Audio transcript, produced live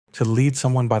To lead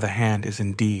someone by the hand is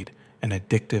indeed an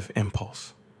addictive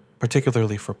impulse,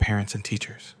 particularly for parents and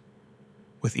teachers.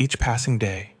 With each passing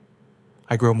day,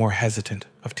 I grow more hesitant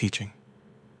of teaching.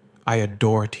 I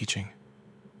adore teaching.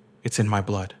 It's in my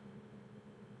blood.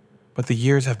 But the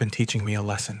years have been teaching me a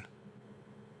lesson.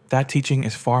 That teaching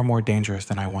is far more dangerous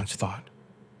than I once thought.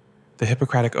 The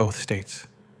Hippocratic Oath states,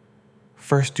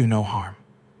 "First do no harm."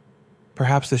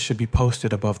 Perhaps this should be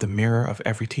posted above the mirror of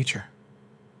every teacher.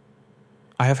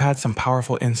 I have had some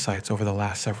powerful insights over the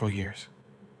last several years.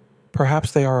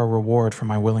 Perhaps they are a reward for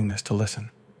my willingness to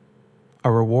listen, a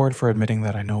reward for admitting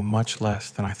that I know much less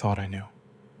than I thought I knew,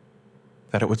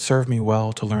 that it would serve me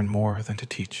well to learn more than to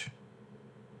teach.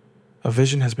 A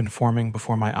vision has been forming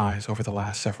before my eyes over the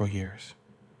last several years,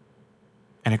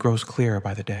 and it grows clearer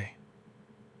by the day.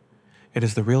 It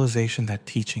is the realization that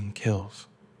teaching kills.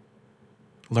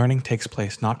 Learning takes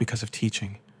place not because of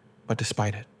teaching, but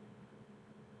despite it.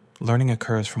 Learning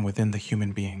occurs from within the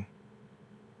human being.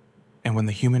 And when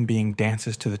the human being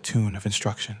dances to the tune of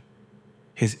instruction,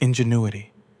 his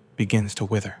ingenuity begins to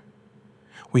wither.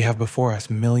 We have before us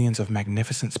millions of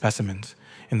magnificent specimens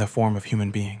in the form of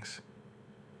human beings.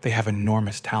 They have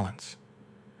enormous talents.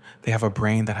 They have a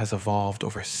brain that has evolved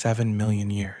over 7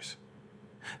 million years.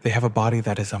 They have a body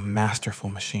that is a masterful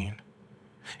machine.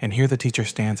 And here the teacher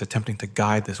stands attempting to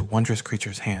guide this wondrous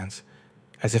creature's hands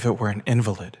as if it were an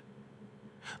invalid.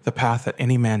 The path that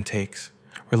any man takes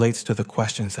relates to the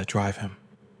questions that drive him.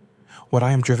 What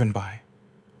I am driven by,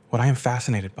 what I am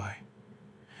fascinated by,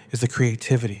 is the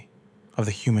creativity of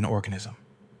the human organism.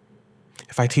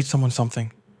 If I teach someone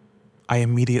something, I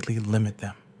immediately limit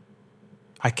them.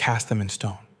 I cast them in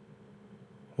stone.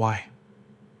 Why?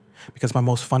 Because my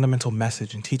most fundamental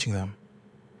message in teaching them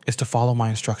is to follow my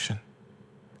instruction,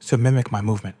 to mimic my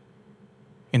movement.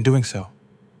 In doing so,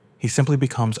 he simply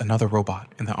becomes another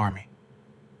robot in the army.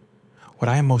 What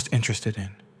I am most interested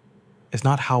in is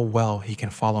not how well he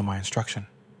can follow my instruction.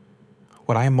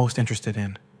 What I am most interested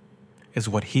in is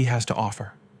what he has to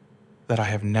offer that I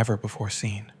have never before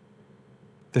seen.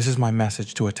 This is my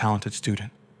message to a talented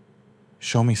student.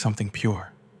 Show me something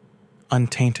pure,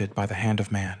 untainted by the hand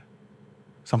of man,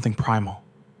 something primal,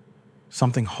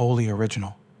 something wholly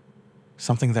original,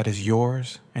 something that is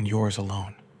yours and yours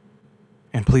alone.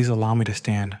 And please allow me to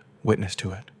stand witness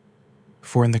to it.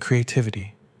 For in the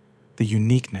creativity, the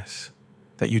uniqueness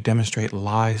that you demonstrate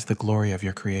lies the glory of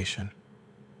your creation.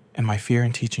 And my fear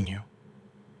in teaching you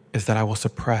is that I will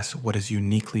suppress what is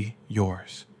uniquely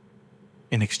yours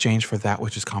in exchange for that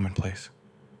which is commonplace.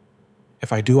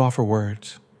 If I do offer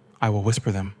words, I will whisper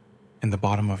them in the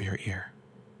bottom of your ear,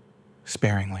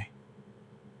 sparingly,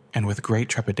 and with great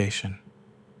trepidation,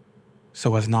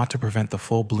 so as not to prevent the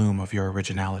full bloom of your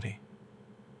originality.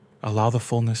 Allow the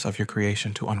fullness of your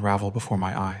creation to unravel before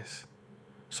my eyes,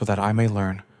 so that I may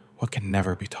learn what can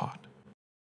never be taught.